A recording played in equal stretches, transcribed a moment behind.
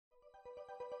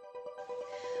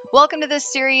Welcome to this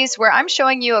series where I'm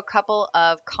showing you a couple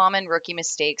of common rookie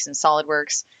mistakes in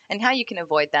SOLIDWORKS and how you can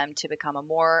avoid them to become a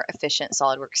more efficient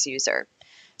SOLIDWORKS user.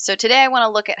 So today I want to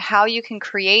look at how you can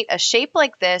create a shape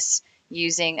like this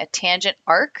using a tangent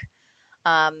arc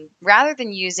rather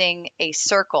than using a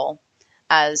circle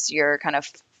as your kind of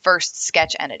first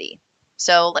sketch entity.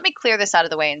 So let me clear this out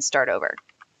of the way and start over.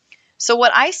 So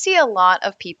what I see a lot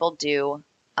of people do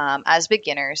as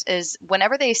beginners is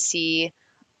whenever they see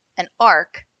an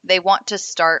arc, they want to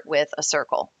start with a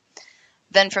circle.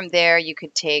 Then from there, you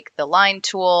could take the line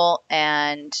tool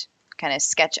and kind of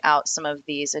sketch out some of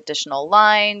these additional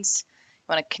lines.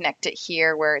 You want to connect it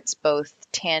here where it's both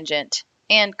tangent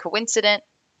and coincident,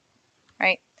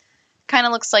 right? Kind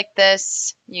of looks like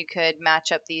this. You could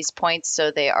match up these points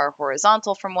so they are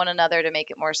horizontal from one another to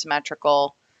make it more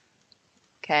symmetrical.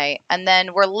 Okay, and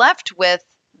then we're left with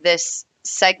this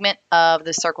segment of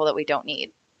the circle that we don't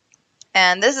need.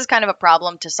 And this is kind of a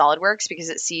problem to SOLIDWORKS because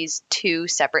it sees two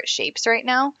separate shapes right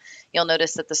now. You'll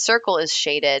notice that the circle is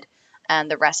shaded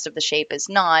and the rest of the shape is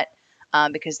not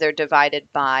because they're divided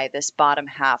by this bottom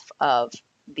half of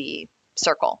the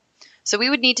circle. So we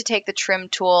would need to take the trim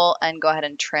tool and go ahead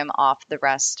and trim off the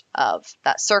rest of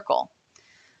that circle.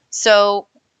 So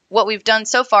what we've done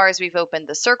so far is we've opened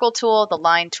the circle tool, the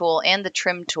line tool, and the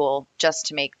trim tool just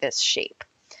to make this shape.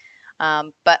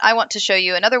 But I want to show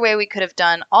you another way we could have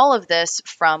done all of this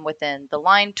from within the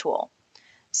line tool.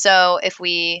 So if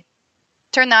we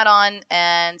turn that on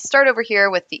and start over here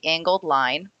with the angled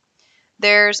line,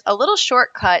 there's a little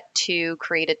shortcut to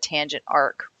create a tangent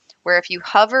arc where if you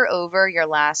hover over your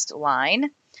last line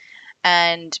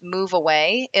and move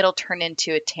away, it'll turn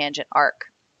into a tangent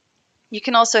arc. You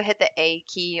can also hit the A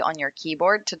key on your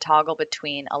keyboard to toggle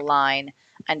between a line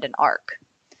and an arc.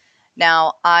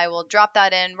 Now I will drop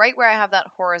that in right where I have that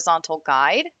horizontal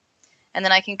guide, and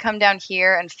then I can come down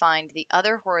here and find the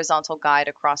other horizontal guide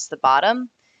across the bottom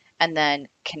and then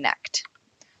connect.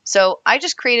 So I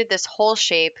just created this whole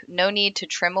shape, no need to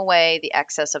trim away the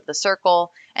excess of the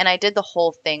circle, and I did the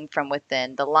whole thing from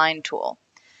within the line tool.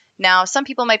 Now some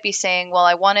people might be saying, well,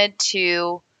 I wanted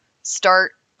to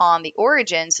start on the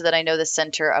origin so that I know the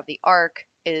center of the arc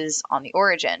is on the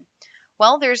origin.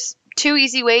 Well, there's two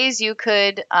easy ways you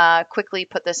could quickly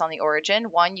put this on the origin.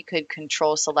 One, you could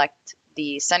control select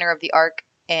the center of the arc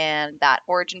and that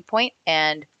origin point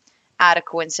and add a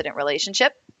coincident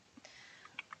relationship.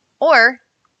 Or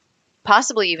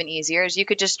possibly even easier is you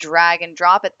could just drag and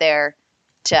drop it there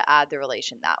to add the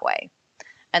relation that way.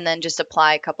 And then just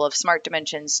apply a couple of smart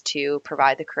dimensions to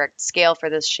provide the correct scale for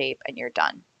this shape and you're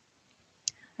done.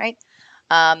 Right?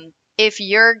 If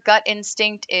your gut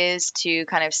instinct is to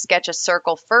kind of sketch a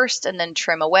circle first and then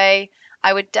trim away,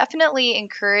 I would definitely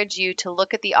encourage you to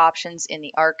look at the options in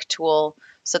the arc tool.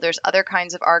 So there's other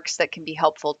kinds of arcs that can be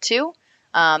helpful too.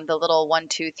 The little 1,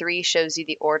 2, 3 shows you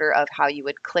the order of how you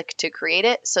would click to create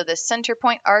it. So the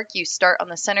Centerpoint arc, you start on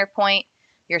the center point,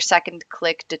 your second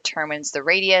click determines the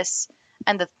radius,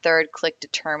 and the third click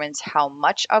determines how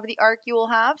much of the arc you will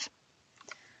have.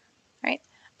 Right?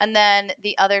 And then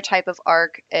the other type of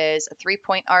arc is a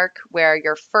 3-point arc where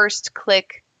your first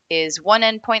click is one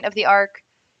endpoint of the arc,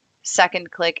 second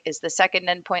click is the second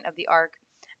endpoint of the arc,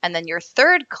 and then your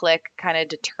third click kind of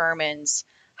determines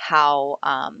how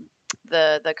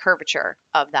the curvature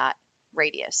of that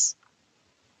radius.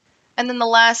 And then the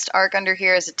last arc under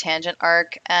here is a tangent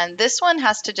arc, and this one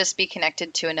has to just be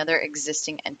connected to another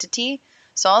existing entity.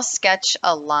 So I'll sketch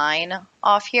a line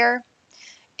off here.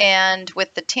 And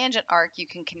with the tangent arc, you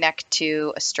can connect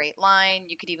to a straight line.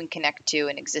 You could even connect to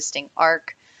an existing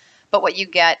arc. But what you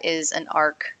get is an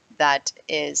arc that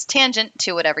is tangent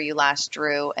to whatever you last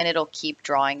drew, and it'll keep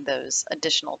drawing those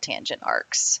additional tangent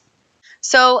arcs.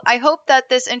 So I hope that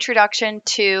this introduction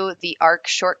to the arc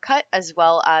shortcut, as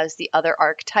well as the other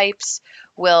arc types,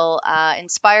 will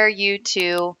inspire you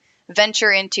to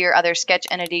venture into your other sketch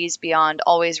entities beyond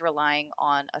always relying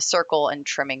on a circle and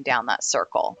trimming down that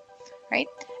circle. Right?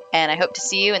 And I hope to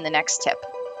see you in the next tip.